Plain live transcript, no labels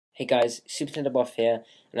Hey guys, Supertecnoboff here,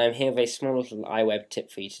 and I'm here with a small little iWeb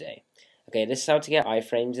tip for you today. Okay, this is how to get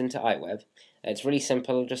iFrames into iWeb. It's really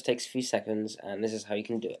simple, it just takes a few seconds, and this is how you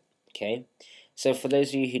can do it. Okay, so for those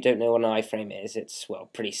of you who don't know what an iframe is, it's,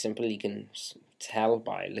 well, pretty simple. You can tell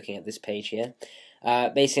by looking at this page here.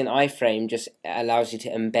 Basically, an iframe just allows you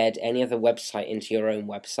to embed any other website into your own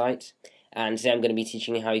website, and today I'm going to be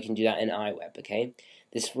teaching you how you can do that in iWeb. Okay,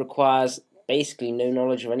 this requires basically no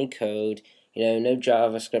knowledge of any code. No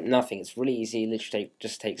JavaScript, nothing. It's really easy. Literally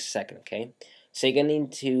just takes a second. Okay, so you're going to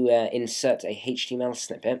need to insert a HTML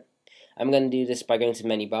snippet. I'm going to do this by going to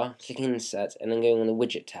menu bar, clicking insert, and then going on the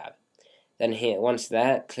widget tab. Then here, once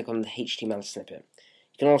there, click on the HTML snippet.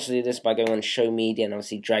 You can also do this by going on show media and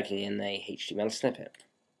obviously dragging in a HTML snippet.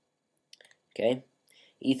 Okay,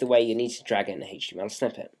 either way, you need to drag in the HTML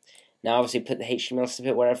snippet. Now, obviously, put the HTML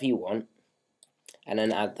snippet wherever you want, and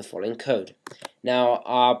then add the following code. Now,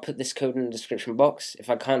 I'll put this code in the description box. If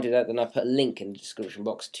I can't do that, then I'll put a link in the description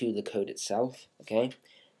box to the code itself. Okay,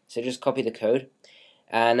 so just copy the code,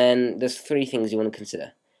 and then there's three things you want to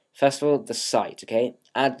consider. First of all, the site. Okay,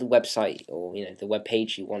 add the website or the web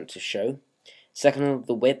page you want to show. Second,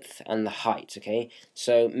 the width and the height. Okay,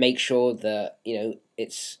 so make sure that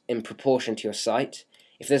it's in proportion to your site.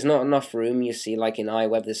 If there's not enough room, you see, like in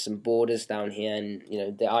iWeb, there's some borders down here, and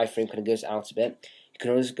the iframe kind of goes out a bit. You can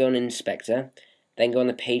always go on Inspector, then go on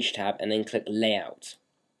the Page tab, and then click Layout.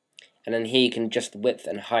 And then here you can adjust the width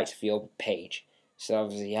and height of your page. So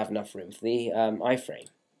obviously you have enough room for the iframe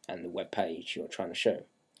and the web page you're trying to show.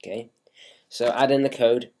 Okay, so add in the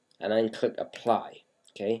code, and then click Apply.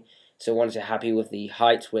 Okay, so once you're happy with the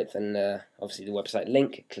height, width, and obviously the website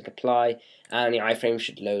link, click Apply, and the iframe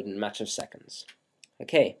should load in a matter of seconds.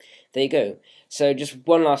 Okay, there you go. So just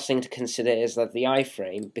one last thing to consider is that the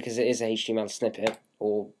iframe, because it is a HTML snippet,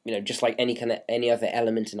 or just like any other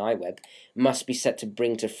element in iWeb, must be set to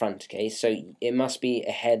bring to front. Okay, so it must be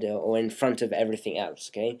ahead or in front of everything else.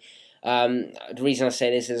 Okay, the reason I say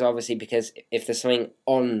this is obviously because if there's something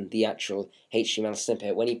on the actual HTML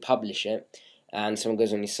snippet, when you publish it and someone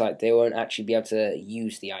goes on your site, they won't actually be able to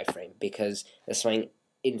use the iframe because there's something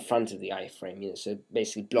in front of the iframe, so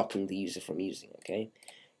basically blocking the user from using it. Okay,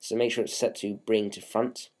 so make sure it's set to bring to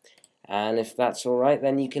front, and if that's alright,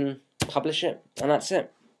 then you can publish it, and that's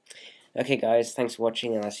it. Okay guys, thanks for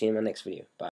watching, and I'll see you in my next video. Bye.